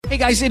Hey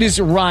guys, it is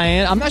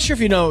Ryan. I'm not sure if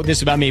you know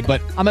this about me, but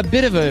I'm a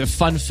bit of a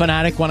fun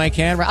fanatic when I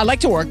can. I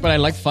like to work, but I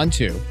like fun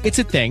too. It's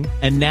a thing.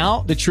 And now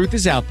the truth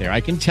is out there.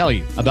 I can tell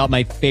you about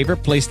my favorite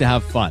place to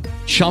have fun.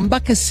 Chumba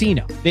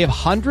Casino. They have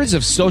hundreds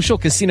of social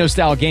casino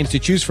style games to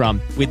choose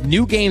from with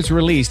new games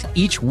released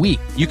each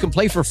week. You can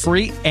play for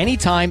free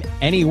anytime,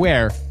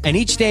 anywhere. And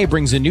each day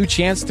brings a new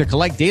chance to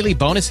collect daily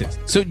bonuses.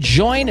 So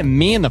join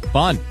me in the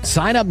fun.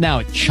 Sign up now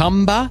at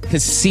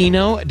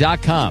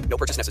ChumbaCasino.com. No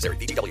purchase necessary.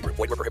 VGW Group.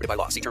 Void where prohibited by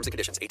law. See terms and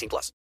conditions.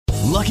 18+.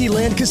 Lucky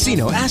Land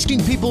Casino,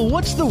 asking people,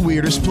 what's the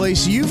weirdest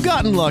place you've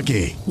gotten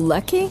lucky?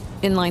 Lucky?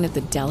 In line at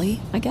the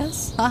deli, I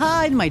guess?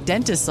 Aha, in my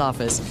dentist's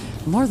office.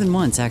 More than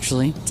once,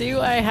 actually.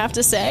 Do I have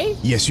to say?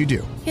 Yes, you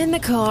do. In the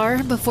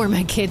car before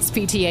my kids'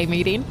 PTA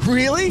meeting.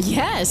 Really?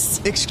 Yes.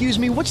 Excuse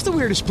me, what's the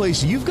weirdest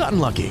place you've gotten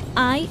lucky?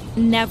 I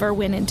never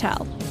win and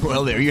tell.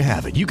 Well, there you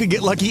have it. You can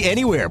get lucky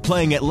anywhere,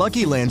 playing at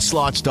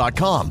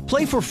LuckyLandSlots.com.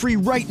 Play for free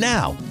right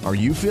now. Are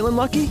you feeling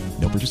lucky?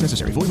 No purchase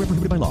necessary. Void where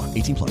prohibited by law.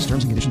 18+.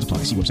 Terms and conditions apply.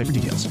 See website for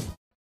details.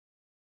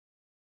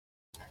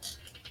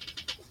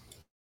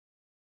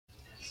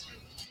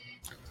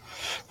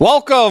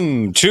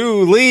 Welcome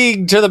to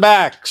League to the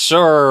Max,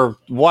 or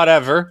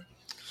whatever.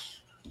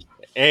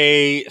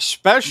 A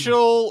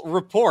special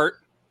report.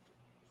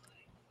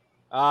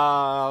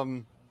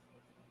 I'm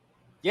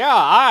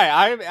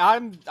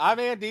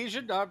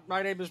Andesian.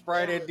 My name is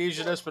Brian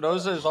Andesian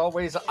Espinoza. As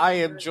always, I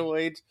am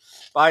joined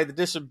by the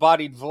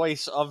disembodied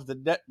voice of the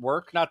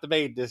network. Not the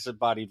main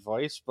disembodied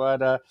voice,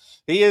 but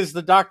he is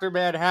the Dr.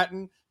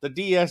 Manhattan, the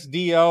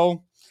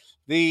DSDO,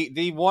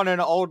 the one and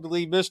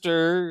only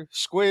Mr.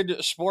 Squid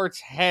Sports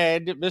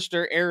Head,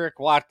 Mr. Eric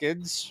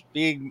Watkins,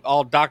 being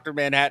all Dr.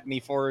 Manhattan-y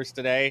for us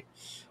today.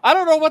 I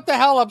don't know what the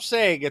hell I'm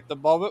saying at the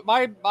moment.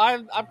 I'm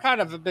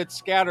kind of a bit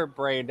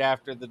scatterbrained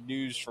after the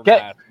news from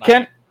last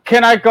night.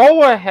 Can I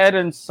go ahead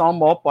and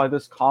sum up by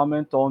this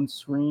comment on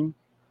screen?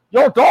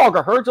 Yo, dog,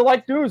 I heard you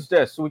like news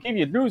desk, so we give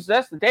you a news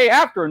desk the day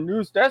after a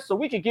news desk, so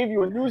we can give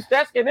you a news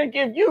desk and then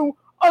give you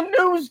a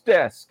news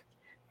desk.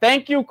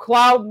 Thank you,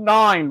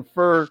 Cloud9,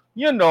 for,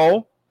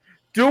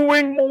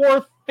 doing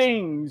more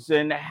things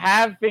and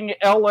having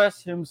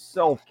LS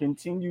himself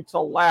continue to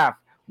laugh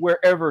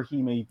wherever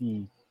he may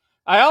be.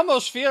 I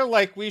almost feel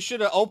like we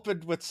should have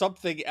opened with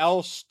something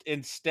else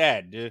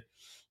instead.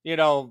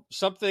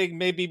 Something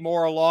maybe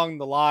more along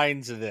the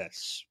lines of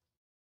this.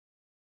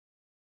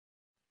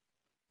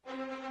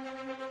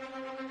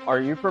 Are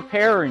you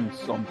preparing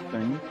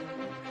something?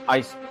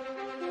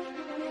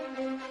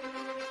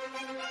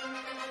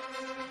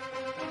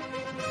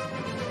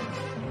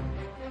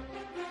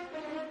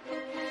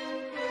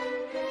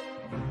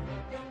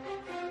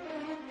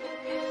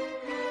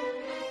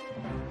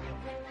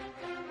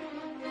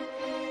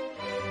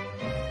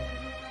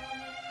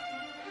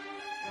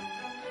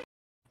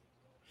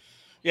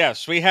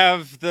 Yes, we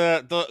have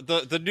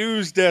the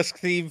news desk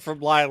theme from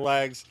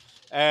Lilacs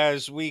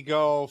as we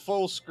go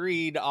full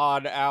screen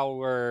on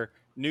our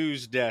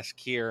news desk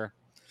here.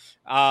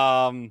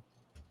 Last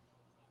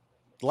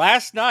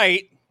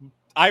night,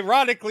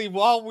 ironically,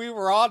 while we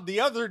were on the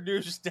other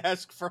news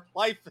desk for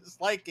Life is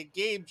Like a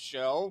Game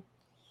Show,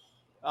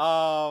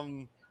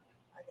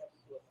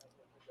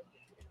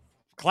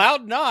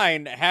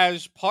 Cloud9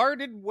 has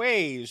parted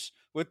ways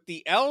with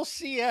the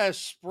LCS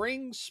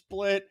Spring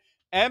Split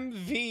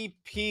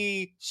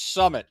MVP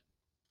Summit,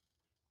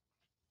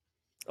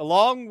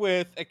 along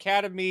with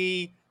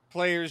Academy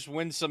players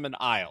Winsome and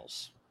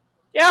Isles.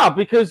 Yeah,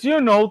 because,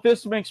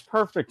 this makes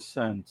perfect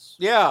sense.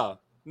 Yeah,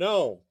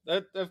 no,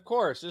 of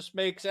course, this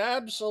makes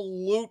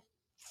absolute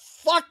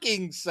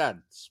fucking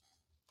sense.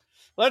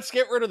 Let's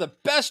get rid of the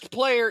best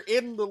player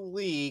in the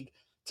league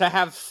to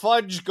have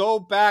Fudge go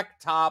back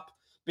top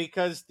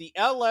because the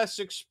LS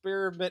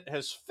experiment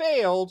has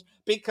failed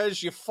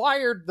because you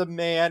fired the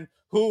man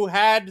who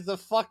had the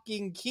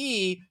fucking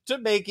key to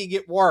making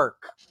it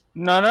work.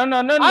 No.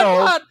 I'm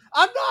not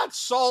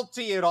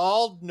salty at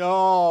all.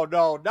 No,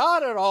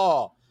 not at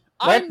all.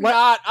 I am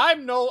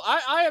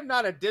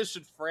not a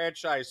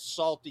disenfranchised,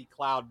 salty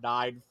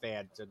Cloud9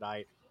 fan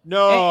tonight.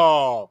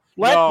 No,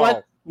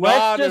 not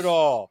at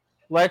all.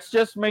 Let's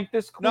just make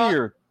this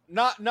clear.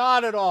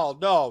 Not at all.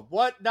 No,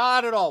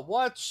 not at all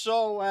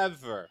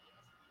whatsoever.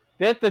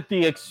 That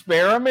the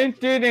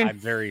experiment didn't. I'm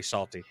very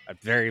salty. I'm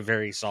very,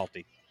 very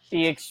salty.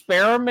 The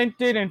experiment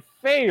didn't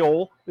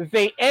fail.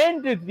 They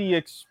ended the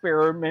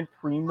experiment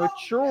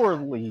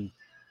prematurely.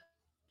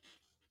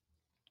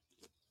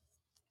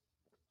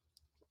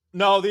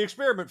 No, the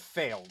experiment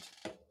failed.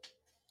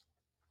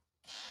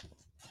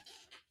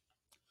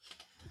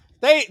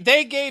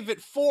 They gave it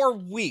 4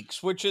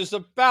 weeks, which is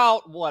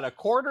about, a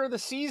quarter of the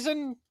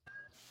season?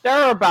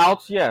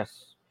 Thereabouts,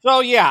 yes.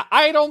 So, yeah,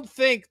 I don't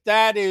think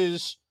that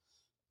is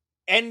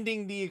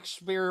ending the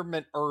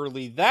experiment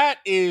early. That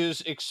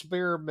is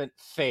experiment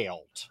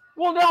failed.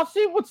 Well, now,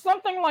 see, with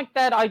something like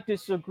that, I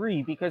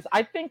disagree, because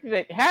I think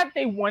that had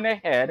they went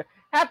ahead,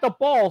 had the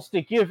balls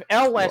to give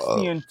LS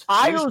the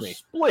entire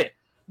split,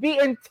 the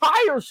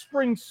entire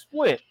spring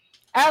split,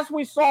 As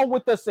we saw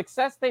with the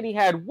success that he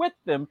had with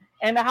them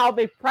and how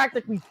they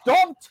practically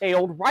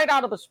dovetailed right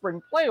out of the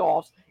spring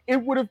playoffs,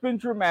 it would have been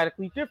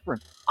dramatically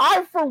different.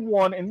 I, for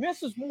one, and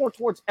this is more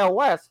towards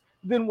LS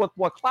than what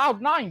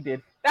Cloud9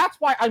 did, that's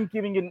why I'm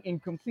giving it an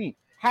incomplete.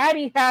 Had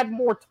he had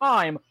more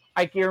time,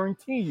 I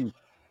guarantee you,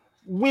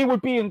 we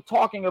would be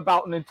talking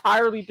about an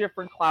entirely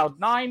different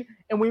Cloud9,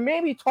 and we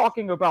may be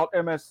talking about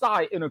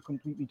MSI in a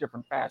completely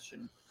different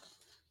fashion.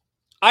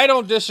 I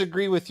don't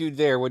disagree with you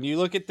there. When you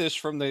look at this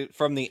from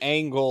the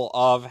angle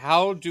of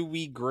how do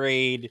we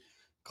grade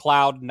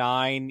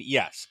Cloud9,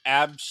 yes,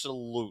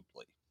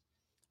 absolutely.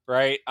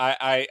 Right?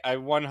 I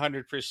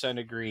 100%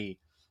 agree.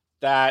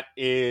 That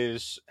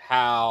is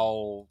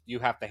how you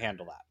have to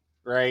handle that.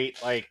 Right?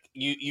 Like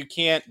you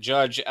can't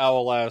judge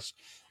LLS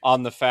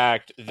on the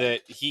fact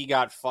that he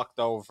got fucked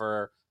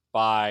over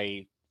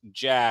by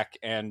Jack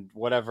and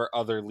whatever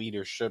other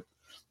leadership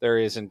there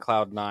is in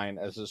Cloud9,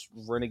 as this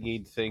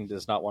renegade thing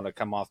does not want to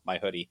come off my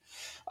hoodie.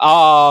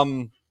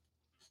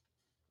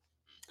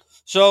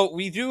 So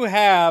we do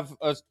have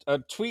a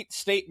tweet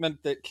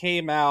statement that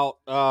came out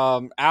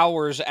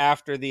hours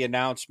after the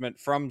announcement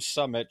from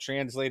Summit,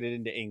 translated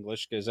into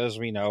English, because as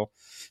we know,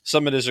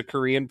 Summit is a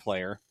Korean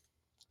player.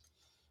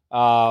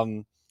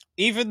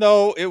 Even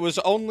though it was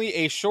only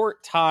a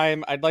short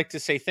time, I'd like to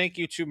say thank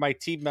you to my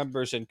team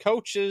members and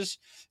coaches.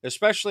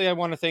 Especially, I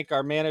want to thank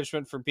our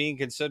management for being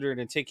considerate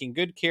and taking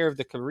good care of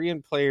the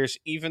Korean players,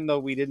 even though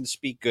we didn't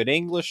speak good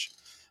English.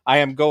 I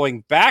am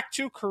going back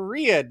to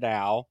Korea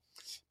now,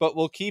 but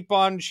we'll keep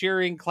on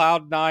cheering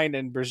Cloud9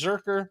 and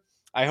Berserker.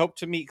 I hope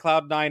to meet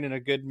Cloud9 in a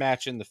good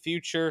match in the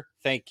future.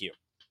 Thank you.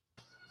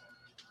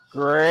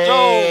 Great.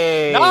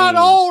 So, not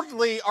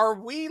only are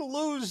we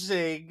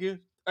losing,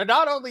 or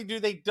not only do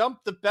they dump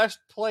the best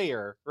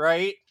player,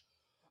 right?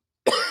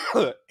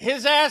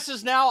 His ass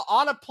is now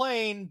on a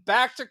plane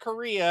back to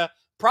Korea,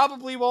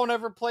 probably won't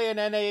ever play in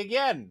NA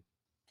again.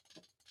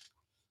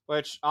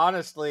 Which,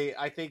 honestly,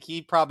 I think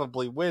he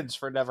probably wins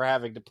for never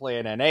having to play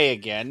in NA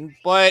again,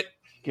 but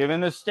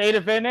given the state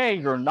of NA,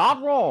 you're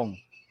not wrong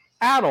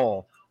at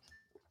all.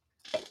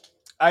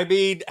 I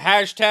mean,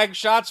 hashtag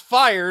shots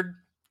fired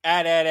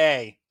at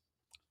NA.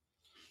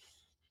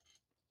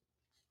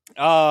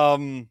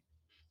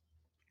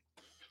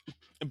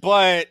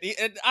 But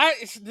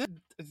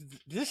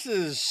this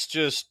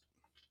is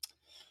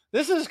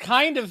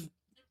kind of,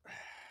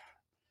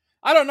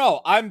 I don't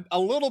know. I'm a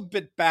little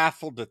bit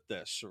baffled at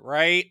this,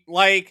 right?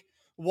 Like,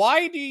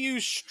 why do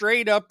you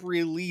straight up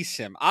release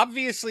him?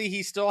 Obviously,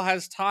 he still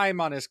has time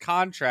on his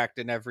contract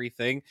and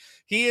everything.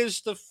 He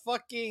is the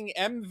fucking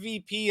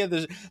MVP of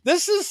this.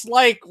 This is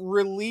like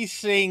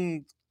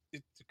releasing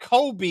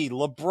Kobe,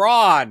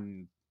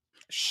 LeBron,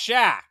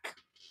 Shaq,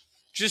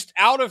 just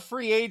out of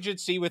free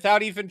agency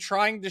without even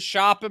trying to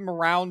shop him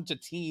around to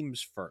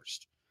teams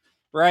first,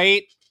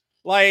 right?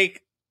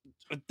 Like,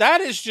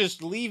 that is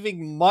just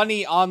leaving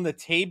money on the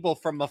table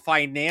from a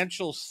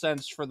financial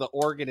sense for the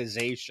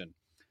organization.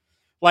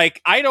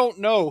 Like, I don't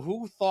know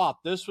who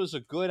thought this was a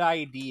good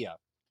idea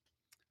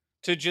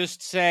to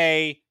just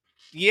say,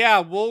 yeah,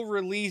 we'll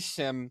release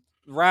him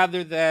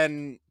rather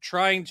than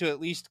trying to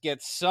at least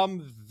get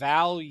some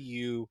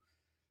value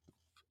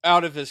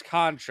out of his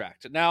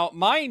contract. Now,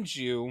 mind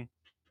you,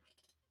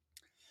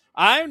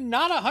 I'm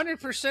not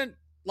 100%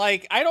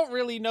 like, I don't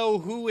really know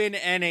who in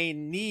NA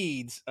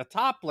needs a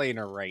top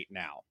laner right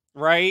now,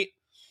 right?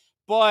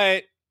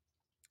 But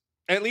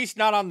at least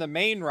not on the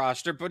main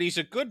roster, but he's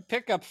a good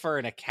pickup for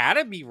an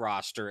academy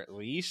roster at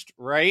least,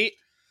 right?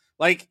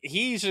 Like,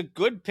 he's a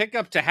good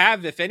pickup to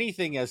have, if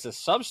anything, as a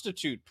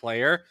substitute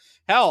player.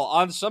 Hell,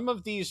 on some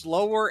of these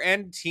lower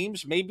end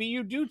teams, maybe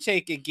you do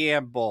take a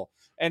gamble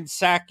and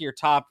sack your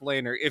top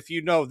laner if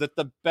you know that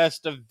the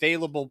best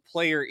available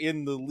player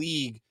in the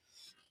league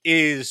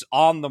is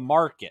on the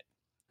market,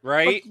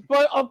 right?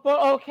 But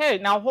okay,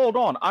 now hold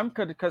on. I'm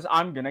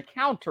gonna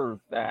counter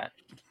that.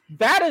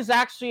 That is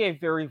actually a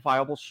very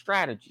viable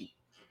strategy.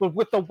 But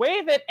with the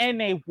way that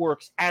NA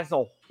works as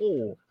a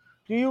whole,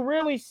 do you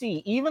really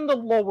see even the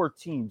lower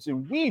teams,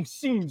 and we've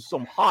seen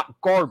some hot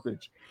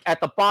garbage at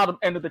the bottom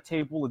end of the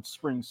table in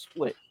spring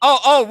split.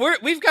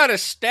 We've got a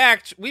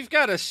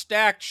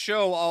stacked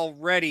show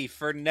already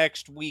for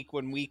next week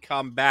when we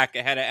come back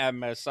ahead of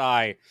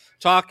MSI,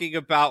 talking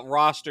about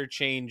roster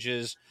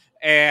changes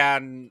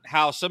and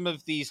how some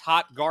of these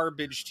hot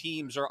garbage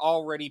teams are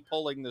already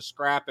pulling the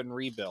scrap and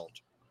rebuild.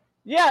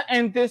 Yeah,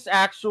 and this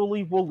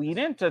actually will lead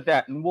into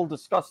that, and we'll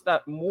discuss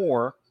that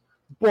more.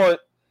 But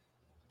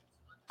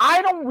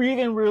I don't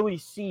even really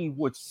see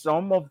what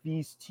some of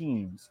these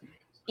teams,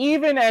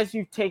 even as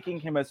you've taken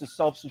him as a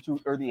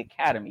substitute or the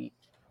academy,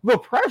 the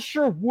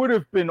pressure would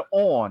have been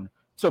on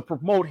to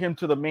promote him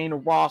to the main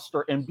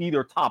roster and be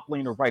their top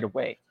laner right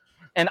away.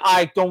 And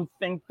I don't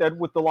think that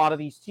with a lot of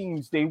these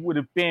teams, they would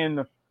have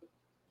been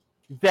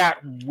that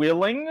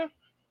willing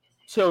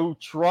to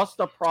trust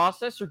the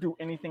process or do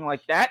anything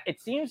like that.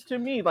 It seems to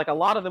me like a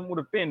lot of them would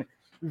have been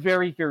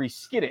very, very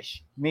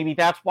skittish. Maybe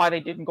that's why they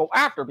didn't go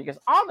after, because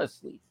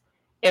honestly,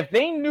 if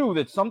they knew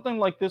that something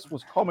like this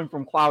was coming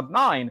from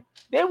Cloud9,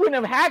 they wouldn't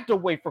have had to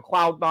wait for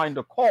Cloud9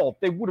 to call.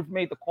 They would have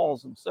made the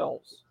calls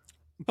themselves.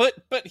 But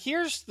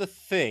here's the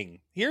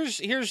thing.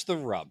 Here's the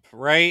rub,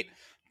 right?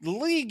 The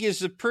league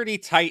is a pretty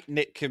tight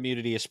knit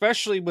community,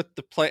 especially with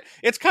the play.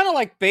 It's kind of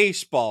like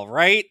baseball,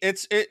 right?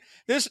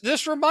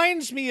 This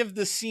reminds me of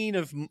the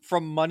scene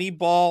from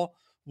Moneyball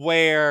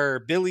where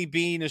Billy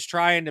Bean is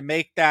trying to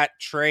make that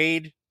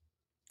trade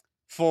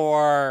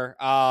for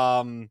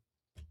I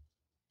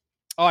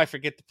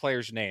forget the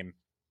player's name.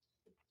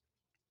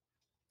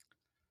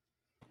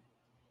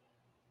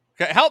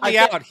 Okay, help me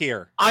out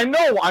here. I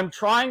know. I'm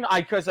trying.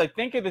 Because I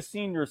think of the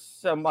senior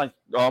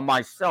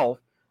myself.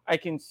 I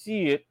can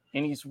see it,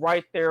 and he's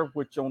right there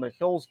with Jonah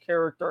Hill's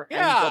character.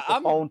 Yeah,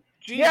 the phone.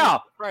 Jesus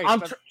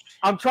Christ,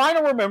 I'm trying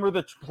to remember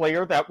the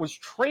player that was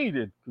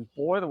traded. Because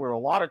boy, there were a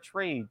lot of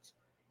trades.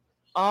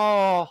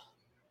 I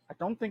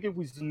don't think it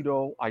was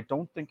Zito. I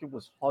don't think it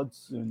was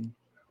Hudson.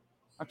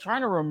 I'm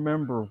trying to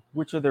remember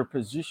which of their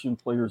position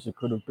players it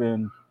could have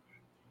been.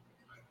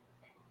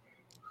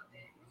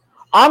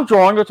 I'm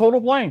drawing a total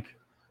blank.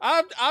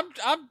 I'm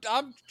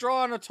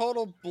drawing a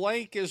total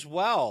blank as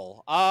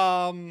well.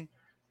 I'm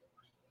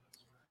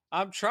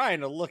trying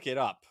to look it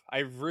up. I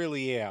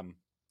really am.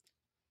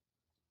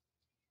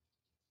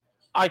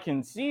 I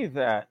can see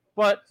that,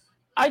 but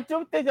I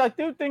do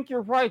think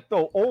you're right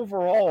though.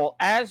 Overall,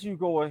 as you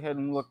go ahead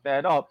and look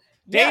that up,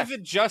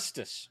 David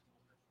Justice.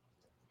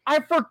 I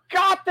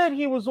forgot that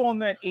he was on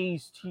that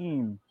A's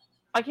team.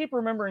 I keep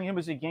remembering him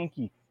as a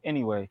Yankee.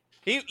 Anyway,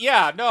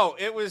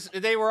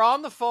 they were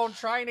on the phone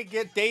trying to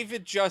get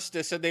David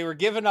Justice, and they were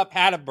giving up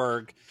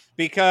Hatteberg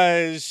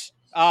because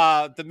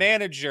the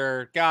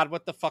manager, God,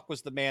 what the fuck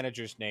was the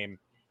manager's name?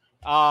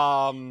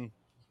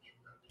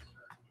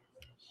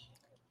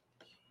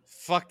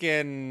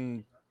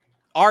 Fucking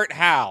Art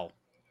Howe.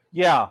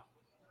 Yeah.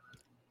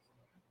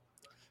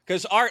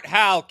 Because Art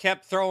Howe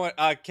kept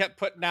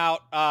putting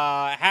out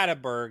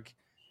Hatteberg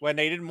when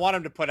they didn't want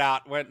him to put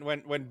out,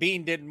 when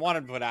Bean didn't want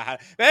him to put out.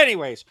 But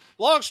anyways,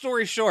 long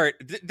story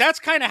short, that's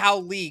kind of how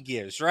league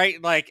is,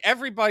 right? Like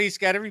everybody's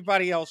got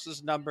everybody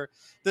else's number.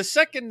 The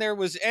second there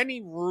was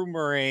any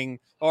rumoring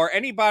or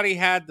anybody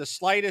had the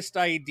slightest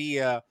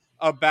idea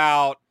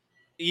about,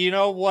 you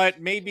know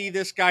what, maybe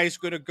this guy's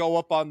going to go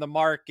up on the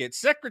market,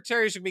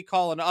 secretaries are going to be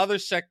calling other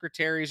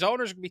secretaries,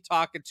 owners are going to be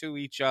talking to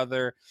each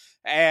other,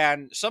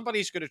 and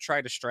somebody's going to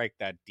try to strike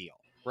that deal,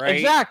 right?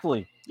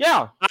 Exactly.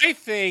 Yeah. I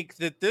think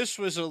that this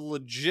was a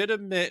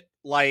legitimate,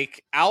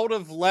 like, out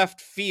of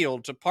left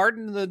field, to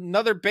pardon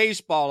another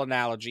baseball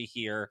analogy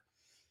here,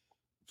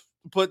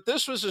 but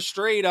this was a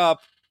straight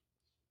up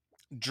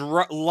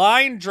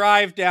line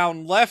drive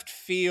down left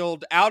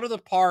field, out of the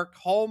park,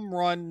 home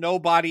run,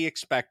 nobody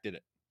expected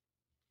it.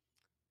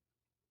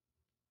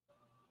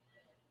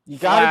 You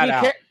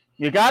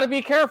gotta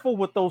be careful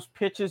with those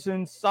pitches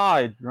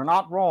inside. You're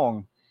not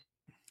wrong.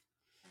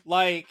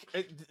 Like,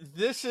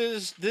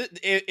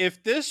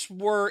 if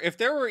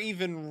there were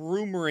even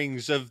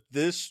rumorings of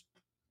this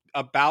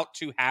about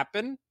to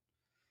happen,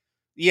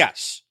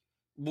 yes,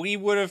 we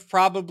would have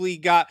probably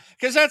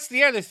because that's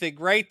the other thing,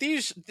 right?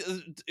 These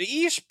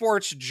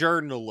esports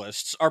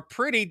journalists are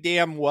pretty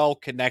damn well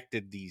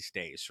connected these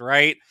days,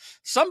 right?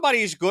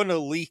 Somebody's going to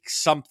leak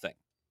something.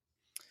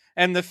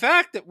 And the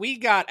fact that we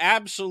got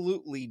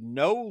absolutely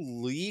no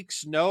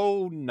leaks,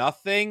 no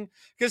nothing,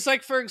 because,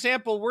 like, for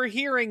example, we're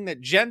hearing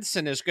that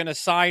Jensen is going to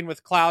sign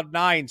with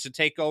Cloud9 to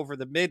take over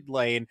the mid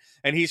lane,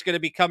 and he's going to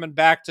be coming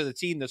back to the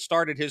team that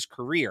started his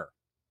career.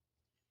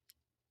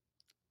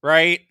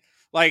 Right?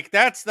 Like,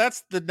 that's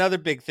another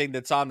big thing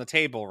that's on the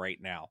table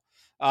right now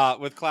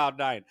with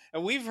Cloud9.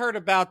 And we've heard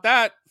about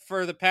that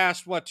for the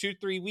past,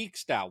 2-3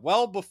 weeks now,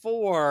 well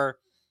before...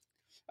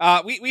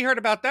 we heard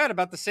about that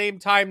about the same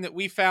time that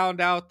we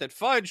found out that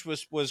Fudge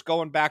was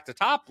going back to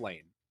top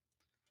lane.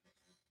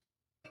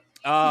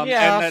 And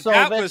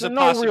that was a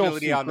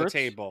possibility on the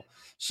table.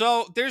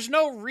 So there's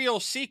no real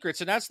secrets,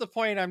 and that's the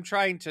point I'm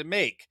trying to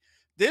make.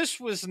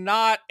 This was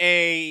not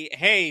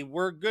hey,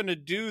 we're going to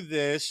do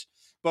this,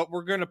 but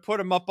we're going to put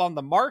them up on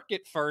the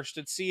market first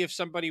and see if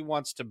somebody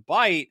wants to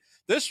bite.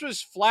 This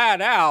was flat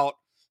out,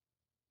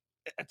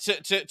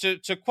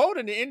 to quote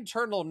an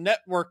internal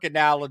network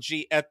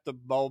analogy at the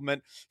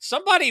moment,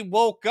 somebody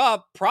woke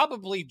up,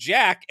 probably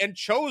Jack, and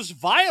chose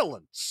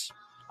violence.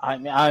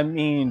 I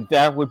mean,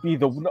 that would be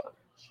of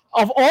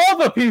all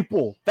the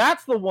people,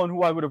 that's the one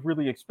who I would have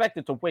really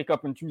expected to wake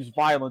up and choose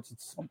violence in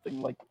something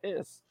like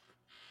this.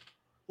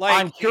 Like,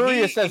 I'm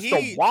curious as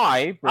to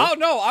why. Oh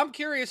no, I'm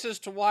curious as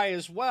to why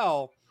as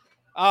well.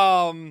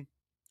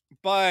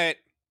 But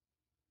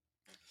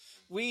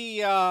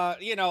we,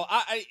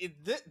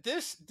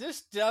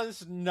 this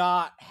does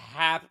not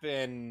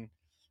happen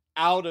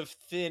out of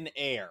thin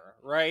air,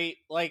 right?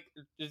 Like,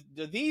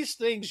 these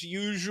things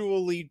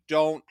usually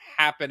don't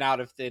happen out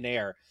of thin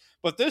air.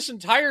 But this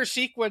entire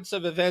sequence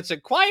of events,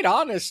 and quite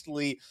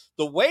honestly,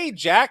 the way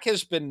Jack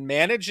has been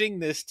managing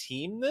this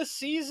team this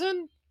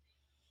season,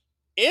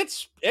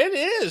 it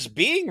is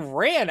being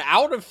ran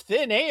out of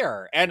thin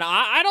air, and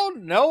I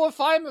don't know if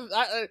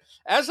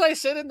as I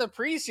said in the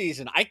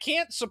preseason, I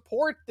can't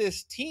support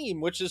this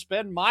team, which has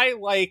been my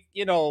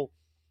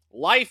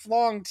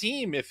lifelong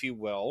team, if you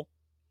will,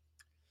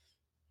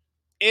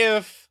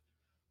 if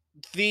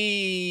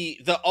the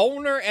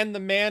owner and the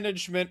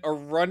management are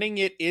running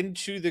it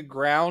into the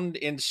ground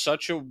in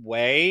such a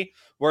way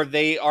where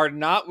they are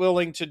not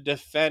willing to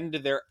defend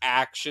their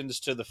actions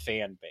to the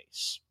fan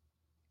base.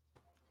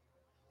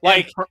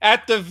 Like,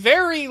 at the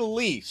very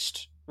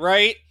least,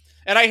 right?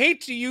 And I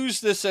hate to use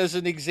this as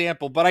an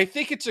example, but I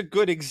think it's a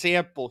good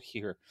example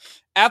here.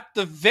 At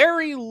the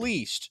very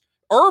least,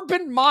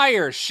 Urban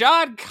Meyer,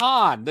 Shad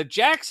Khan, the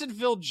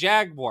Jacksonville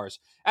Jaguars,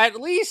 at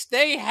least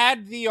they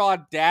had the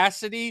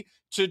audacity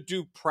to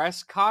do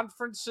press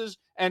conferences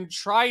and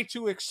try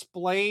to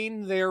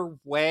explain their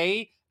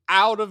way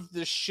out of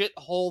the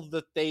shithole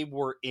that they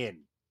were in.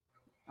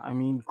 I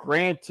mean,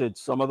 granted,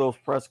 some of those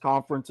press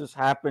conferences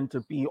happen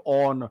to be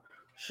on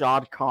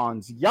Shad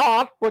Khan's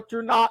yacht, but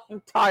you're not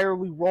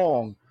entirely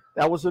wrong.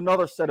 That was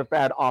another set of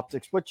bad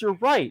optics, but you're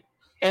right.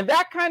 And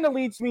that kind of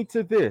leads me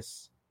to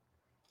this.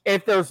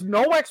 If there's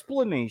no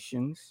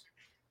explanations,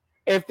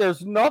 if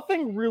there's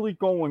nothing really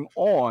going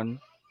on,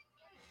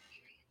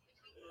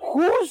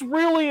 who's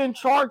really in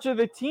charge of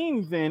the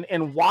team then,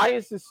 and why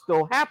is this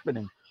still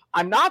happening?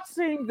 I'm not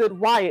saying that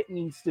Riot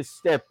needs to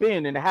step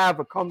in and have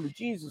a come to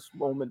Jesus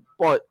moment,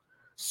 but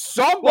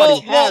somebody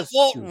has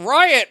to.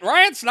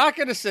 Riot's not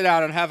going to sit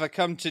down and have a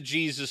come to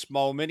Jesus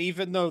moment,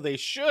 even though they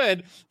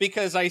should,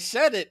 because I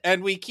said it,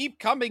 and we keep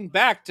coming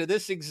back to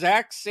this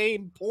exact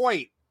same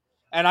point,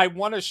 and I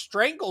want to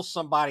strangle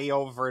somebody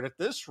over it at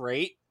this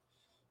rate.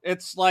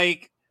 It's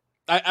like,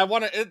 I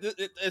want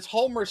to, it's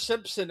Homer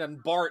Simpson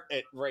and Bart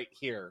right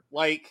here.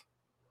 Like,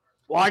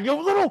 why you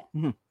little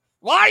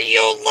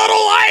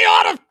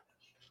iota?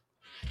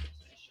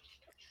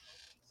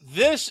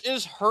 This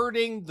is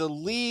hurting the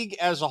league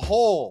as a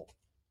whole.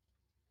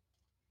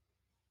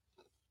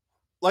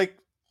 Like,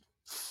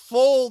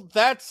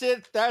 that's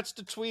it. That's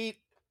the tweet.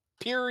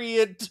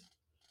 Period.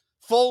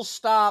 Full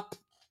stop.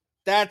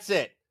 That's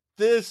it.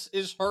 This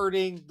is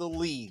hurting the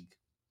league.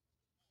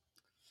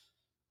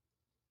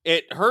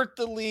 It hurt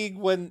the league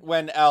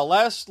when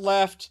LS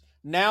left.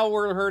 Now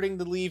we're hurting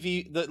the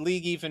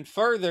league even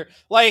further.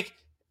 Like,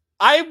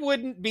 I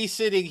wouldn't be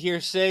sitting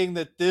here saying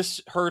that this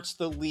hurts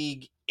the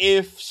league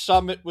if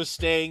Summit was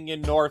staying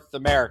in North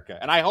America.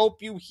 And I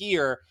hope you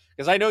hear,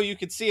 because I know you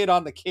can see it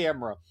on the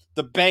camera,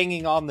 the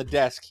banging on the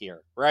desk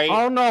here, right?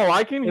 Oh no,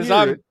 I can hear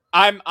it.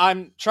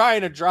 I'm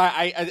trying to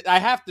drive. I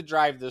have to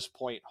drive this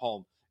point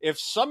home. If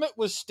Summit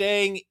was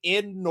staying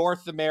in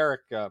North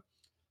America,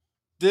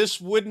 this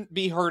wouldn't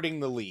be hurting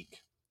the league,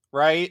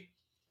 right?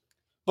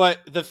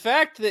 But the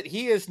fact that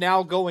he is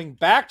now going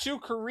back to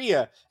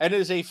Korea and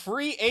is a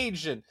free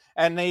agent,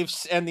 and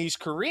these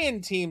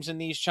Korean teams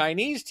and these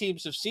Chinese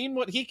teams have seen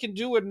what he can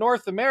do in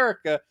North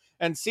America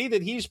and see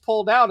that he's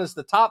pulled out as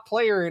the top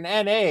player in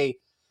NA,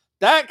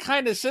 that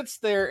kind of sits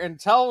there and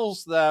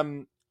tells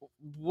them,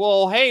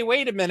 well, hey,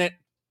 wait a minute.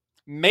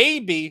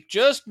 Maybe,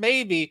 just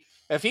maybe,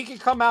 if he can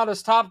come out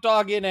as top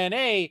dog in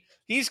NA,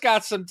 he's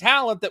got some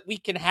talent that we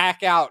can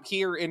hack out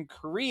here in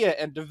Korea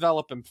and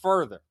develop him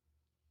further.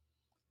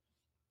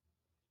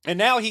 And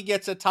now he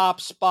gets a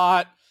top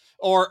spot,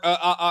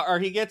 or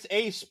he gets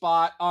a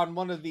spot on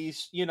one of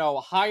these,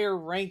 higher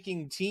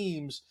ranking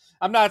teams.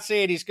 I'm not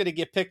saying he's going to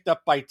get picked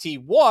up by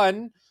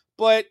T1,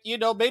 but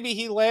maybe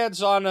he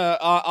lands on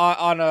the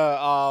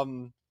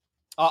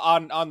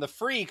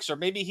Freaks, or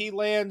maybe he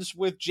lands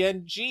with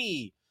Gen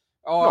G,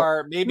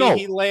 or maybe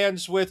he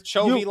lands with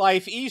Chovy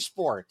Life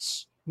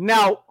Esports.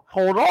 Now,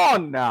 hold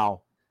on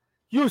now.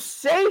 You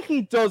say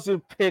he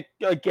doesn't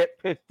get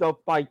picked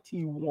up by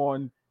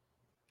T1.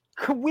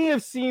 We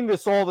have seen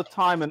this all the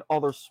time in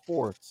other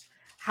sports.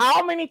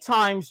 How many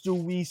times do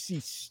we see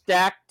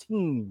stacked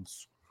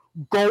teams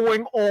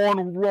going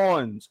on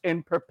runs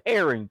and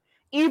preparing,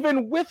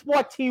 even with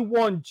what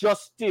T1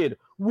 just did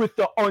with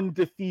the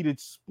undefeated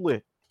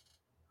split?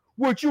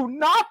 Would you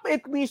not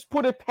at least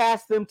put it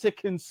past them to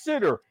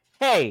consider,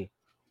 hey,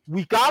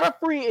 we got a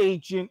free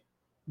agent,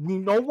 we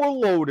know we're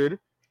loaded,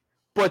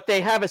 but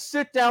they have a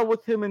sit down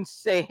with him and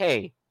say,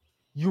 hey,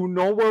 you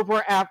know where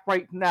we're at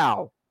right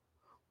now,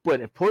 but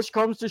if push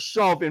comes to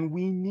shove and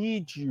we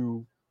need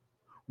you,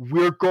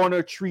 we're going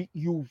to treat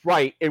you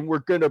right, and we're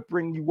going to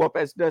bring you up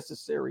as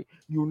necessary.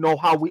 You know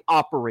how we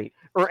operate.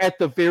 Or at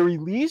the very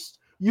least,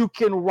 you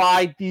can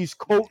ride these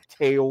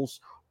coattails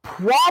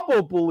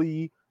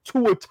probably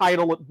to a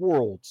title at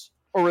Worlds,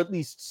 or at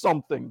least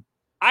something.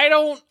 I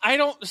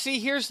don't see,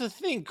 here's the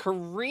thing.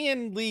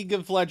 Korean League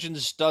of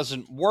Legends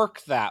doesn't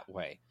work that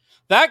way.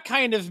 That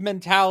kind of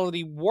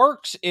mentality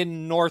works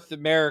in North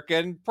America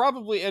and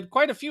probably in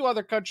quite a few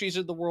other countries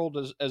in the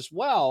world as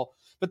well.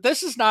 But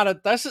this is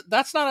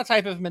that's not a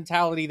type of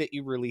mentality that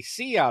you really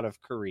see out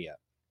of Korea.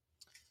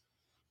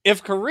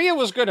 If Korea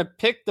was going to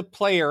pick the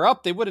player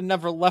up, they would have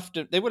never left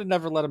it. They would have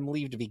never let him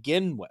leave to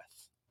begin with.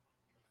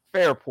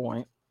 Fair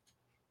point.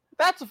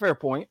 That's a fair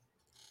point.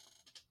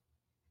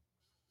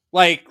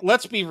 Like,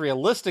 let's be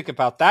realistic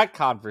about that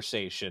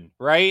conversation,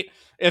 right?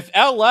 If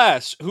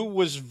LS, who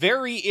was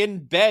very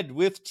in bed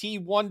with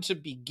T1 to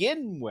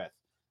begin with,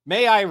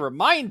 may I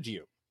remind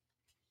you,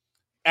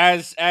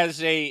 as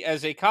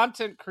a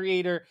content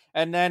creator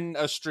and then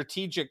a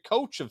strategic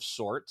coach of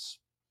sorts,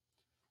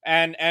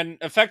 and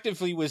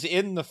effectively was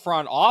in the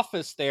front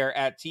office there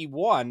at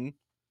T1,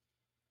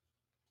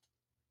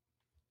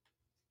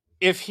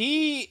 if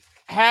he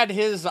had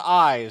his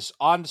eyes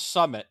on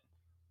Summit,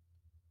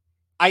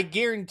 I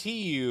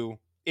guarantee you,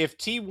 if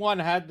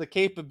T1 had the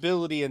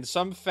capability in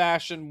some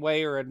fashion,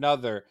 way or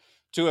another,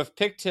 to have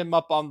picked him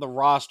up on the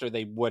roster,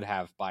 they would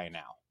have by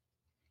now.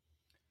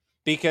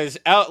 Because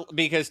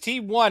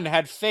T1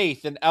 had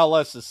faith in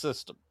LS's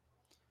system.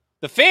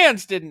 The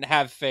fans didn't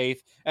have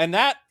faith, and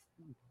that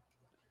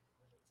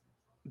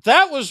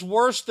was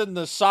worse than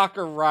the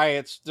soccer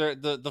riots,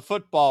 the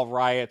football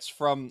riots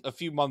from a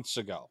few months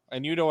ago.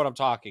 And you know what I'm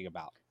talking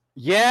about.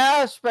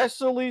 Yeah,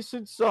 especially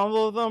since some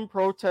of them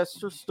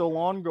protests are still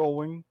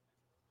ongoing.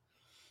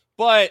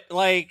 But,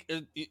 like,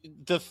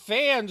 the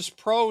fans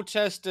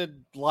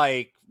protested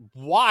like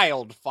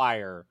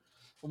wildfire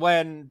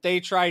when they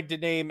tried to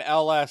name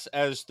LS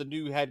as the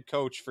new head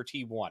coach for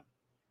T1.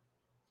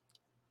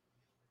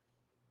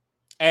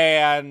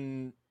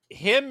 And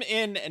him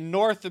in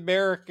North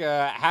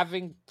America,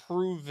 having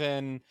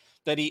proven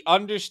that he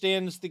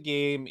understands the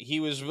game, he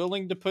was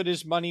willing to put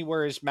his money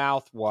where his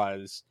mouth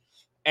was.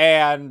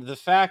 And the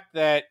fact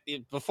that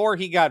before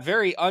he got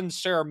very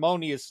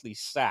unceremoniously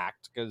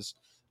sacked, because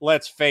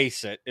let's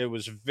face it, it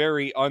was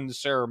very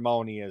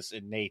unceremonious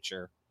in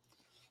nature.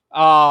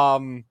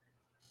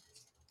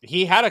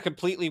 He had a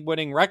completely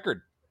winning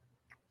record.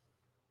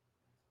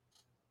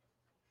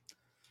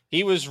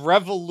 He was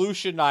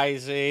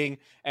revolutionizing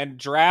and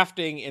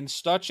drafting in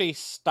such a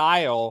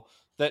style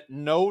that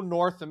no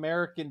North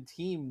American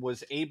team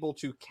was able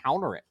to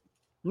counter it.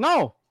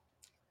 No.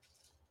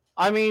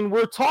 I mean,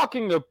 we're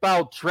talking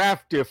about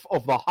draft diff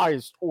of the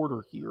highest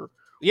order here.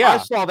 Yeah. I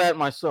saw that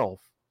myself.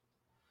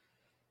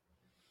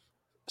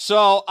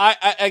 So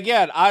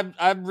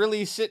I'm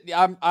really sitting.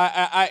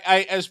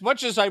 I as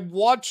much as I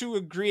want to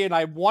agree and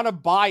I want to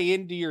buy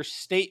into your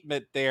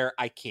statement there,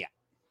 I can't.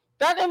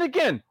 And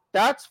again,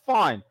 that's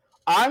fine.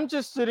 I'm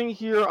just sitting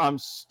here. I'm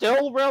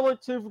still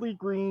relatively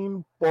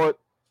green, but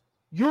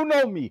you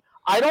know me.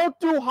 I don't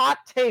do hot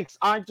takes.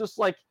 I'm just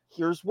like,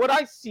 here's what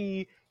I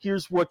see.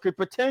 Here's what could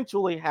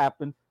potentially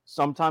happen.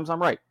 Sometimes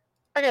I'm right.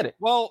 I get it.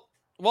 Well,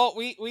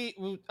 we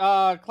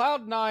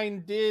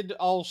Cloud9 did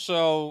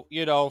also,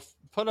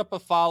 put up a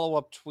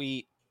follow-up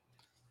tweet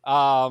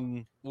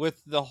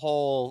with the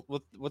whole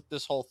with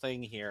this whole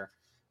thing here.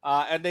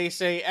 And they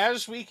say,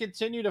 as we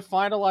continue to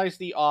finalize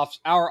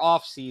our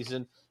off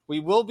season, we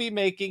will be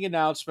making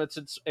announcements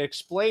and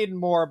explain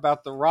more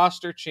about the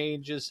roster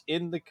changes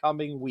in the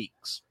coming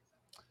weeks.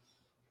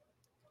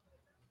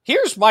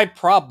 Here's my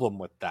problem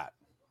with that.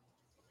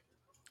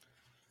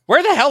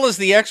 Where the hell is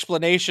the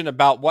explanation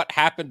about what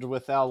happened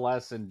with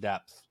LS in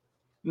depth?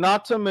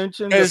 Not to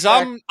mention, because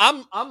I'm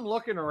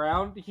looking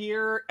around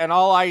here and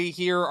all I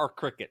hear are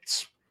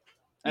crickets,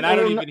 and I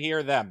don't even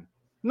hear them.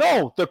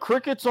 No, the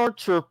crickets aren't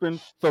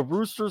chirping. The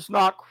rooster's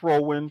not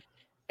crowing.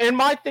 And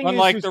my thing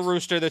Unlike the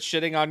rooster that's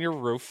shitting on your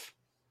roof.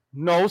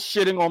 No,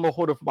 shitting on the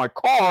hood of my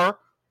car.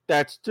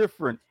 That's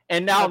different.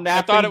 And now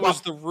I thought it was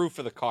the roof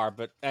of the car,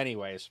 but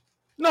anyways.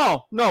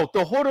 No,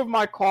 the hood of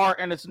my car,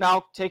 and it's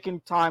now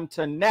taking time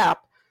to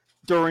nap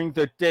during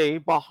the day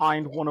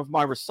behind one of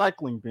my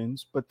recycling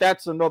bins, but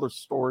that's another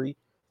story.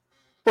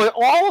 But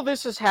all of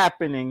this is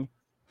happening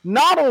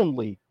not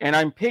only, and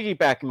I'm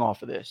piggybacking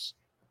off of this,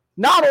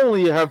 not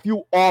only have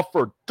you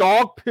offered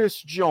Dog Piss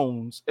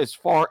Jones as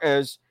far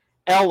as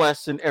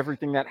LS and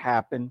everything that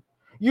happened,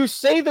 you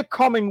say the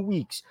coming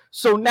weeks.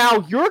 So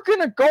now you're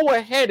going to go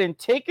ahead and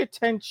take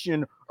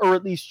attention, or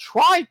at least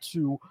try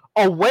to,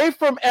 away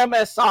from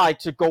MSI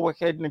to go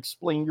ahead and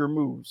explain your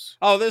moves.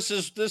 Oh, this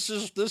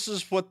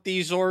is what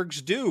these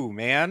orgs do,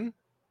 man.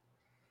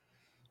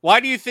 Why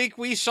do you think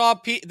we saw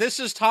this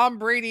is Tom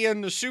Brady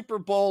in the Super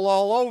Bowl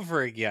all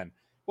over again?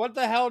 What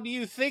the hell do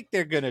you think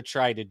they're going to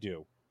try to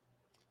do?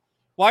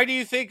 Why do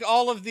you think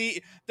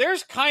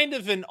there's kind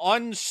of an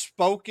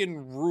unspoken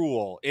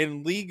rule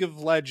in League of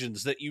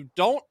Legends that you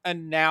don't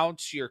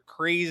announce your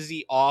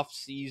crazy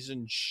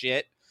off-season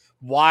shit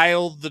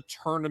while the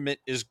tournament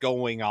is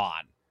going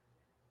on.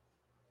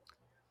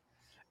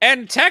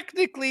 And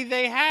technically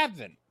they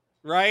haven't,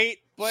 right?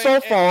 But,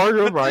 so far,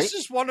 you're right. This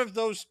is one of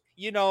those,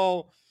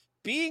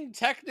 being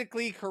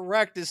technically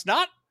correct is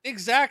not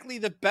exactly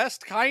the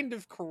best kind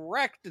of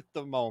correct at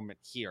the moment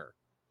here.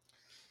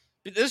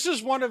 This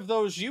is one of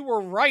those, you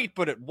were right,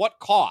 but at what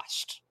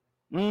cost?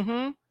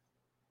 Mm-hmm.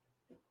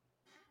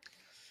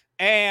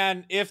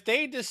 And if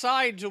they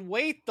decide to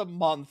wait the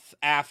month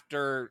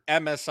after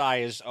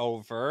MSI is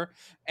over,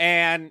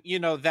 and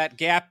that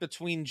gap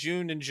between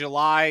June and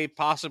July,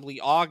 possibly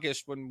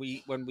August, when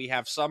we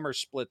have summer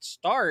splits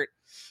start,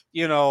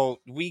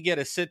 we get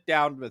a sit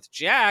down with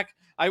Jack,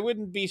 I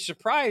wouldn't be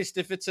surprised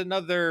if it's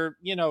another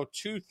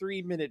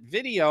 2-3 minute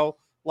video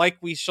like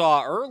we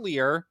saw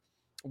earlier,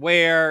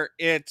 where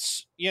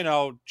it's,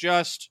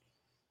 just,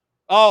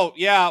 oh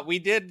yeah, we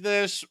did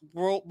this.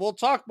 We'll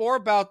talk more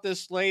about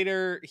this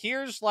later.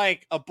 Here's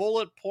like a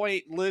bullet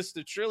point list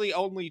that's really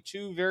only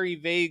two very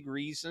vague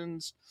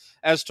reasons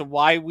as to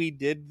why we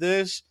did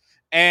this.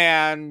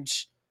 And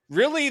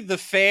really the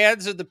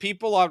fans and the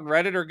people on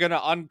Reddit are going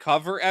to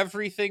uncover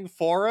everything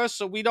for us,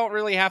 so we don't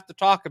really have to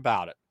talk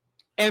about it.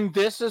 And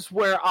this is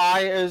where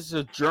I, as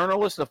a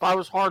journalist, if I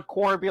was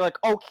hardcore, I'd be like,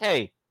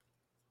 okay,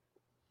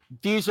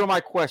 these are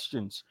my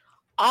questions.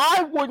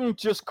 I wouldn't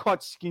just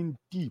cut skin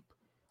deep.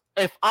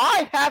 If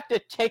I have to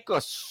take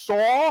a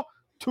saw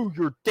to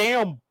your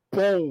damn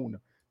bone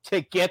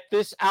to get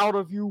this out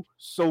of you,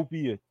 so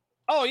be it.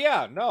 Oh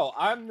yeah, no,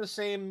 I'm the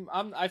same.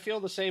 I feel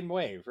the same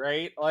way,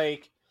 right?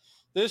 Like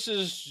this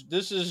is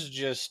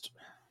just,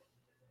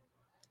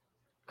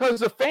 because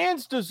the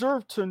fans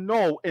deserve to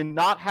know and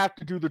not have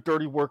to do the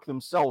dirty work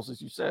themselves,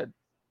 as you said.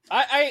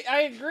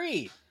 I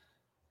agree.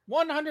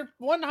 100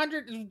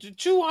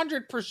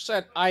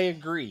 200% I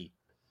agree.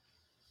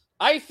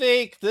 I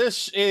think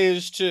this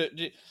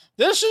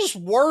is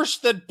worse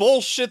than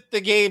bullshit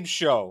the game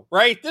show,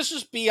 right? This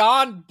is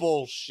beyond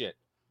bullshit.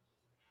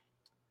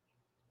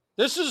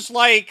 This is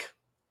like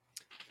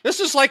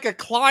a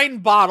Klein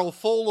bottle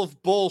full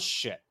of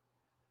bullshit.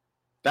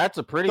 That's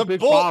a pretty big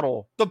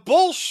bottle. The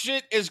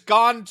bullshit is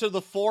gone to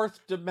the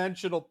fourth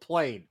dimensional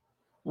plane.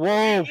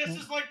 Whoa. This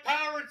is like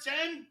Power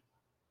 10.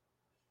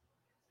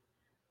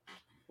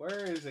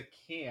 Where is a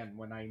can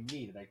when I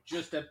need it? I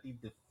just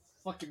emptied the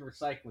fucking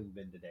recycling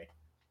bin today.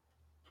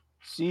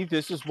 See,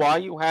 this is why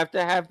you have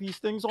to have these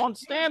things on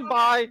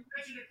standby.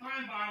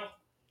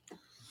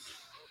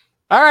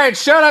 All right,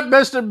 shut up,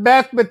 Mr.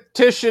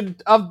 Mathematician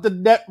of the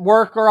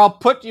network, or I'll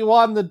put you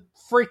on the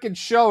freaking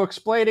show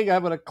explaining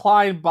what a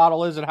Klein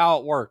bottle is and how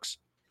it works.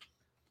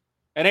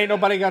 And ain't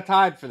nobody got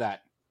time for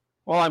that.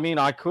 Well, I mean,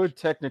 I could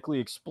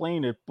technically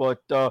explain it,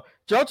 but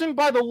judging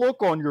by the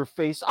look on your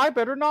face, I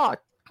better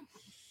not.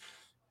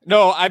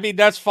 No, I mean,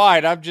 that's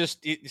fine. I'm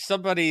just,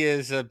 somebody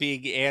is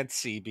being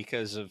antsy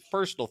because of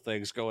personal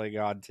things going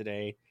on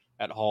today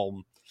at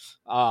home.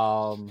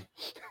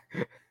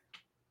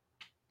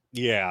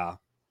 Yeah.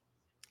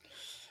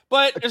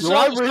 But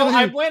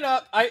I went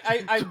up,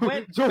 I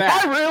went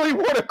back. Do I really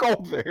want to go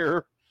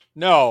there?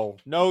 No,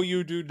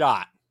 you do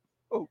not.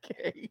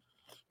 Okay.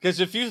 Because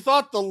if you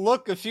thought the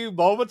look a few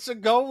moments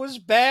ago was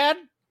bad.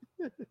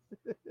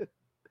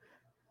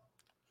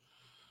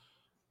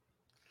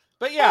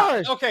 But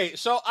yeah, okay,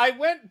 so I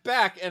went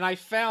back and I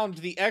found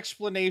the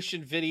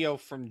explanation video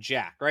from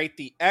Jack, right?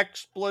 The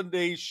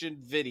explanation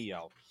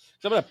video.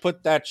 So I'm going to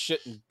put that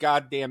shit in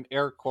goddamn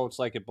air quotes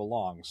like it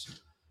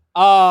belongs.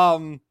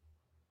 3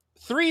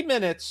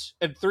 minutes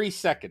and 3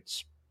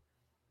 seconds.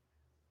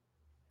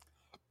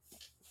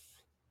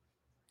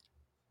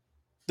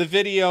 The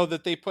video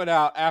that they put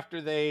out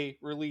after they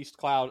released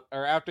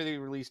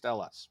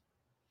LS.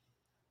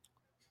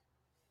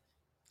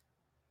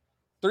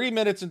 3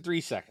 minutes and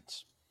 3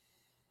 seconds.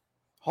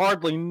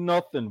 Hardly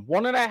nothing.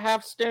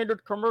 1.5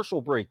 standard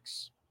commercial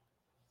breaks.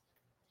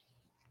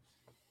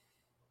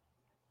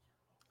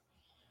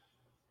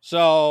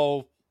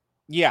 So,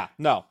 yeah,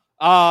 no.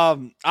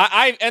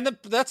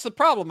 That's the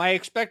problem. I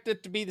expect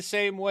it to be the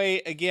same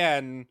way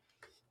again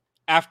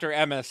after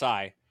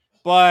MSI.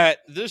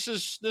 But this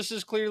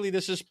is clearly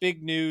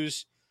big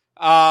news.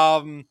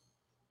 Honestly,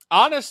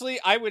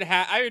 I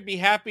would be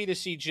happy to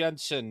see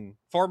Jensen,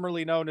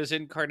 formerly known as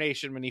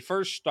Incarnation when he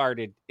first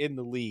started in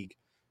the league,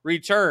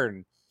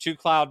 return to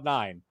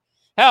Cloud9.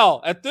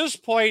 Hell, at this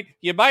point,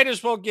 you might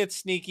as well get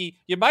sneaky.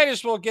 You might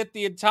as well get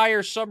the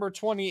entire summer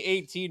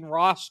 2018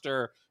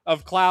 roster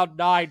of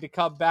Cloud9 to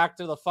come back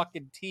to the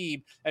fucking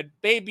team, and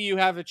maybe you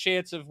have a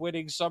chance of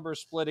winning Summer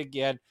Split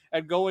again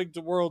and going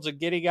to Worlds and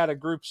getting out of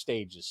group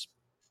stages.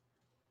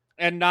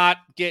 And not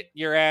get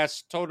your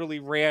ass totally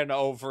ran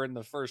over in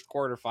the first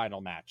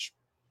quarterfinal match.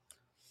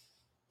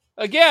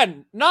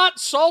 Again, not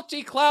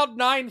salty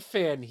Cloud9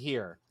 fan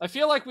here. I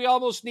feel like we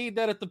almost need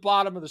that at the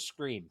bottom of the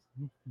screen.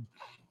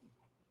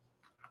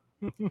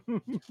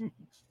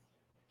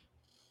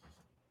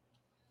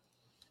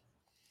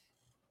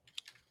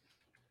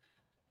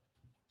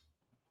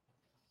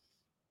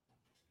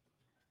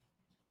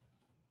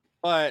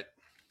 But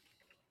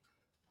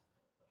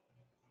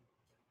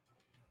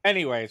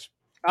anyways,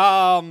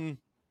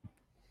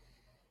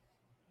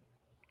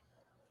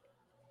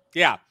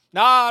 yeah,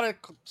 not a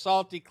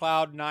salty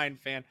Cloud9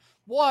 fan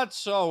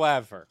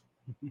whatsoever.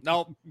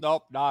 Nope,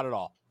 not at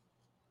all.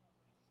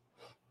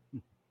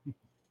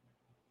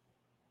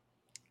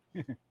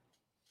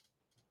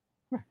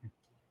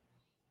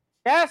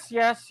 Yes,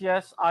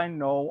 I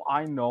know.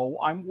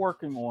 I'm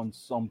working on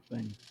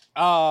something.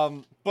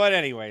 But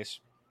anyways,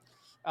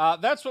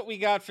 that's what we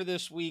got for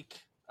this week.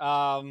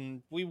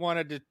 We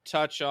wanted to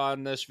touch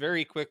on this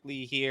very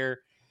quickly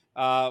here.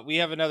 We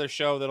have another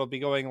show that'll be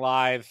going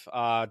live.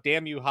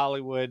 Damn You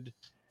Hollywood,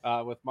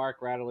 with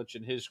Mark Radulich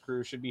and his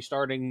crew, should be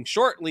starting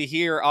shortly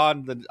here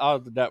on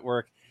the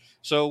network.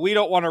 So we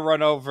don't want to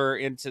run over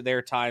into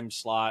their time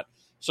slot.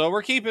 So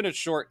we're keeping it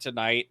short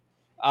tonight.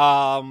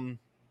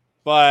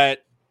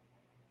 But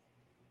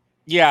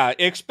Yeah,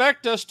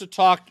 expect us to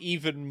talk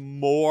even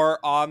more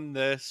on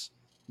this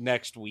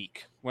next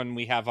week when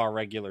we have our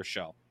regular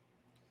show.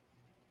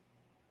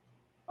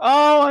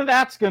 Oh, and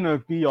that's gonna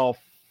be a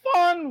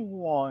fun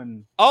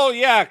one. Oh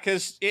yeah,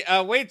 because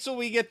wait till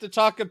we get to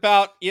talk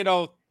about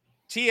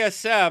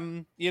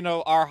TSM,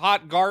 our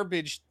hot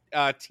garbage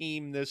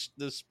team this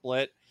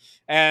split,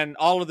 and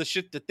all of the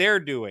shit that they're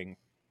doing.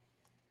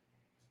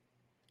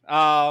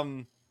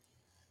 But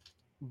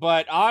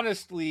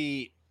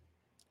honestly,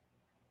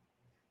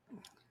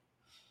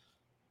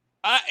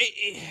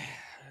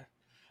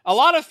 a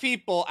lot of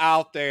people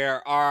out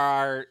there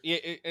are.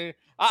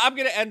 I'm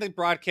going to end the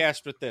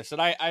broadcast with this, and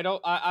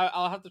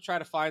I'll have to try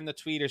to find the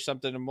tweet or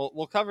something, and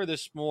we'll cover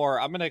this more.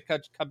 I'm going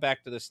to come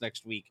back to this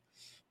next week,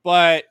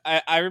 but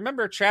I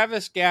remember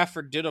Travis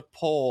Gafford did a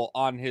poll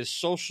on his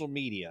social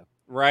media,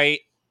 right?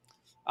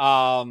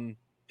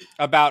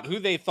 About who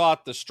they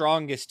thought the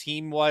strongest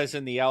team was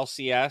in the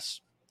LCS.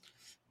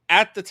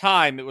 At the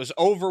time, it was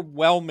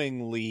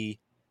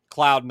overwhelmingly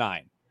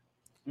Cloud9.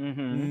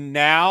 Mm-hmm.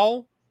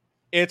 Now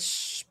it's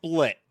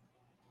split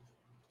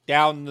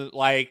down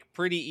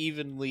pretty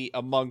evenly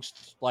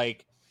amongst I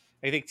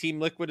think Team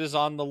Liquid is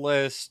on the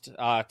list.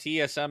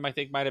 TSM I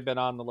think might have been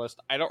on the list.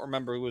 I don't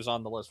remember who was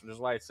on the list, which is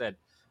why I said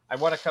I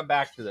want to come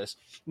back to this.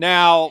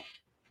 Now,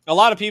 a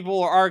lot of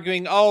people are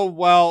arguing, oh,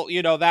 well,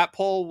 that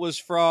poll was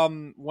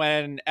from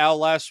when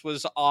LS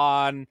was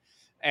on,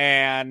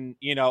 and,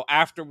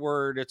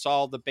 afterward it's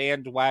all the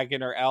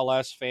bandwagon or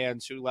LS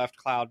fans who left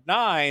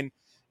Cloud9.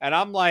 And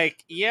I'm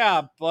like,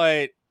 yeah,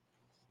 but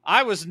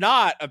I was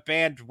not a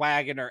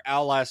bandwagon or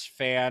LS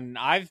fan.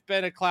 I've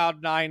been a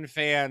Cloud9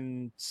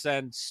 fan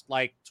since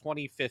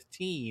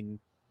 2015,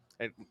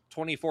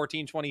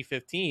 2014,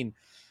 2015.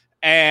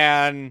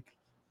 And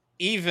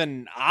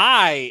even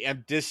I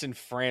am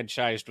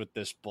disenfranchised with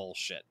this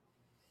bullshit.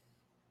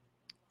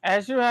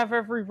 As you have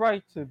every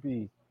right to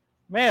be.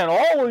 Man,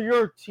 all of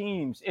your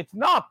teams, it's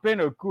not been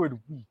a good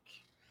week.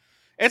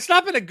 It's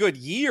not been a good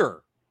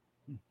year.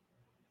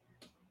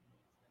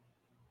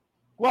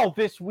 Well,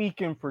 this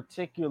week in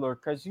particular,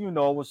 because,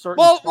 a certain...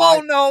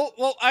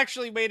 Well,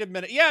 actually, wait a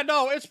minute. Yeah,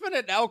 no, it's been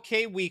an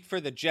okay week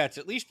for the Jets.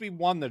 At least we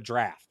won the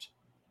draft.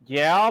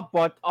 Yeah,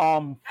 but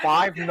 5-0...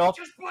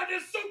 Just won the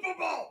Super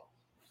Bowl!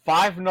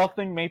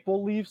 5-0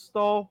 Maple Leafs,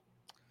 though.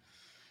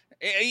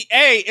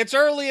 Hey, it's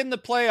early in the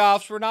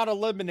playoffs. We're not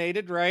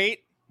eliminated, right?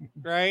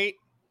 Right?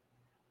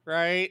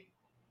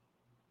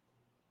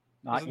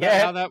 Not Isn't yet.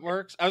 that how that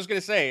works? I was going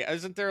to say,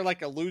 isn't there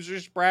a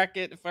loser's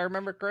bracket, if I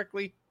remember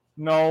correctly?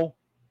 No.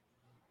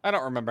 I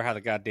don't remember how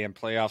the goddamn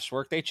playoffs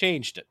work. They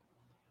changed it.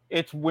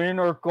 It's win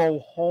or go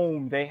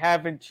home. They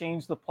haven't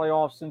changed the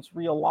playoffs since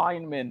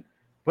realignment.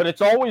 But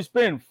it's always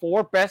been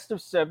 4 best of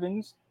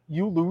 7s.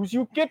 You lose,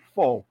 you get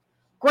full.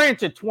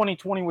 Granted,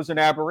 2020 was an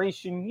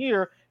aberration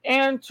year,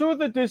 and to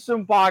the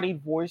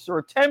disembodied voice, or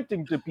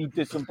attempting to be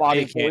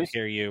disembodied voice... They can't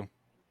hear you.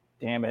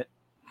 Damn it.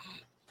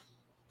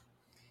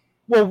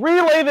 Will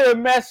relay the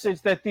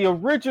message that the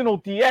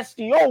original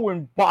DSDO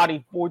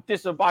embodied voice,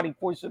 disembodied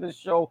voice of this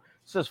show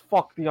says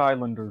fuck the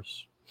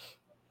Islanders.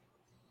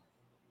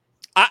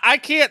 I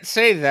can't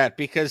say that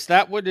because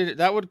that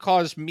would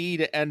cause me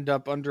to end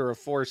up under a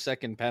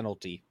 4-second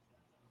penalty.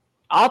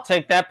 I'll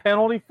take that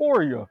penalty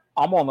for you.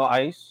 I'm on the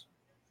ice.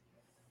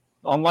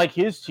 Unlike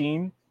his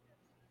team.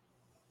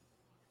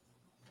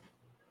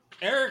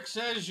 Eric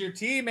says your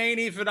team ain't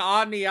even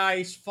on the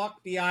ice.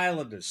 Fuck the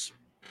Islanders.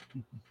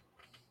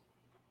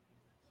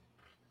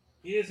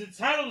 He is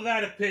entitled to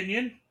that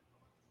opinion.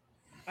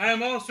 I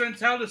am also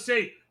entitled to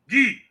say,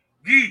 gee,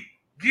 gee,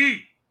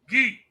 gee,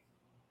 gee.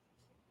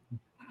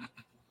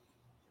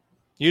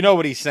 You know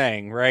what he's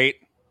saying, right?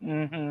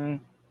 Mm-hmm.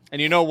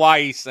 And you know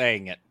why he's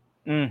saying it.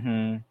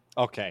 Mm-hmm.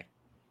 Okay.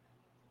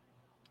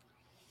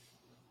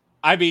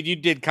 I mean, you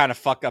did kind of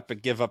fuck up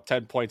and give up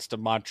 10 points to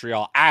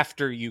Montreal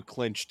after you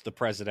clinched the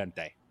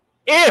Presidente.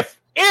 If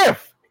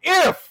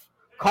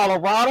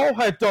Colorado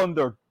had done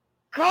their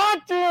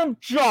goddamn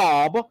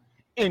job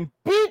and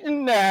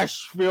beaten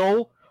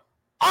Nashville,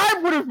 I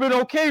would have been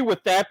okay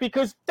with that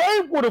because they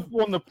would have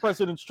won the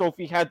President's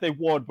Trophy had they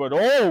won. But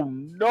oh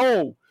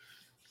no,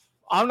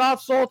 I'm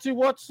not salty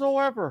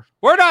whatsoever.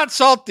 We're not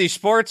salty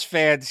sports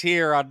fans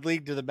here on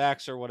League to the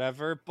Max or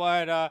whatever,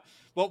 but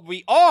what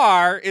we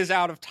are is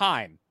out of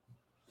time.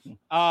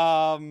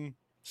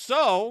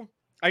 So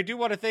I do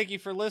want to thank you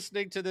for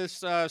listening to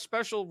this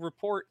special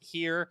report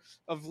here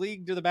of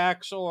League to the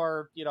Max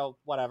or,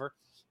 whatever.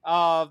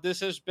 This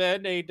has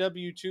been a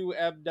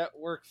W2M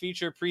Network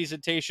feature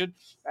presentation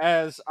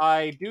as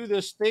I do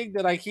this thing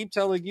that I keep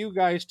telling you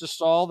guys to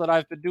stall that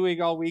I've been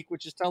doing all week,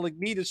 which is telling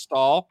me to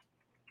stall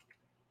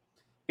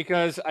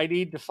because I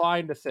need to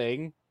find a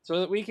thing so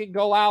that we can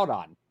go out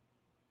on.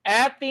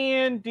 At the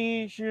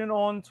Andesian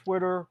on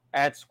Twitter,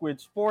 at Squid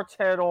Sports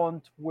Head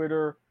on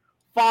Twitter.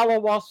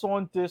 Follow us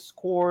on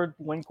Discord.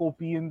 Link will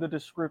be in the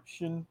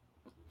description.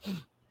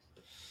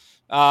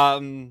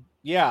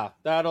 Yeah,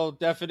 that'll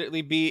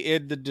definitely be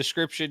in the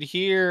description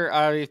here.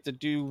 I have to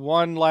do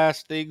one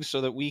last thing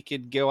so that we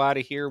can go out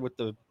of here with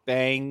the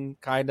bang,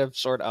 kind of,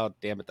 sort of. Oh,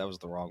 damn it, that was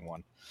the wrong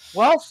one.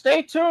 Well,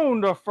 stay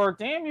tuned for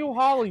Damn You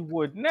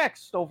Hollywood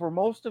next over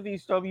most of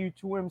these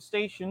W2M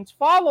stations,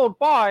 followed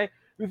by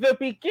the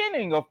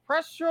beginning of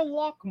Press Your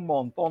Luck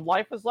Month on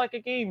Life is Like a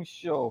Game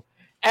Show.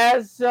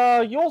 As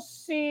you'll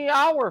see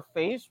our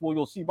face, well,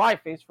 you'll see my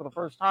face for the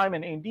first time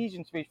and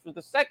Indesian's face for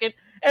the second,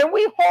 and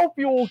we hope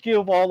you will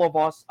give all of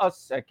us a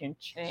second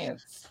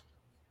chance.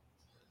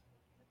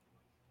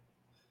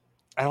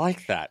 I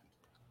like that.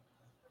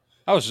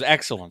 That was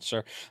excellent,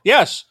 sir.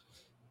 Yes,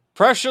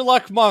 Press Your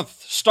Luck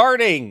Month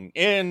starting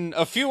in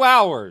a few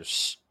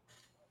hours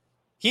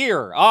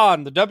here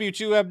on the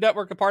W2M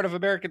Network, a part of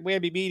American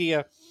Whammy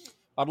Media,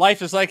 on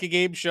Life is Like a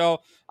Game Show.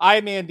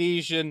 I'm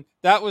Andesian.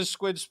 That was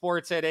Squid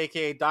Sports Head,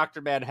 a.k.a.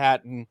 Dr.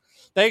 Manhattan.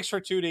 Thanks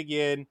for tuning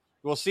in.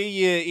 We'll see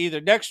you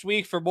either next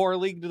week for more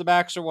League to the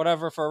Max or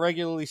whatever for a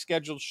regularly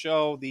scheduled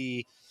show,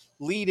 the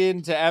lead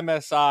into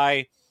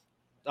MSI.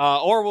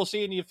 Or we'll see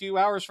you in a few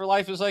hours for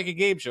Life is Like a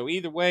Game Show.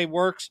 Either way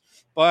works.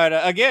 But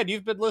again,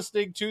 you've been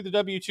listening to the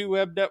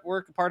W2M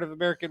Network, a part of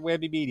American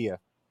Whammy Media.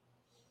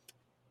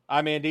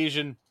 I'm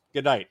Andesian.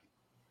 Good night.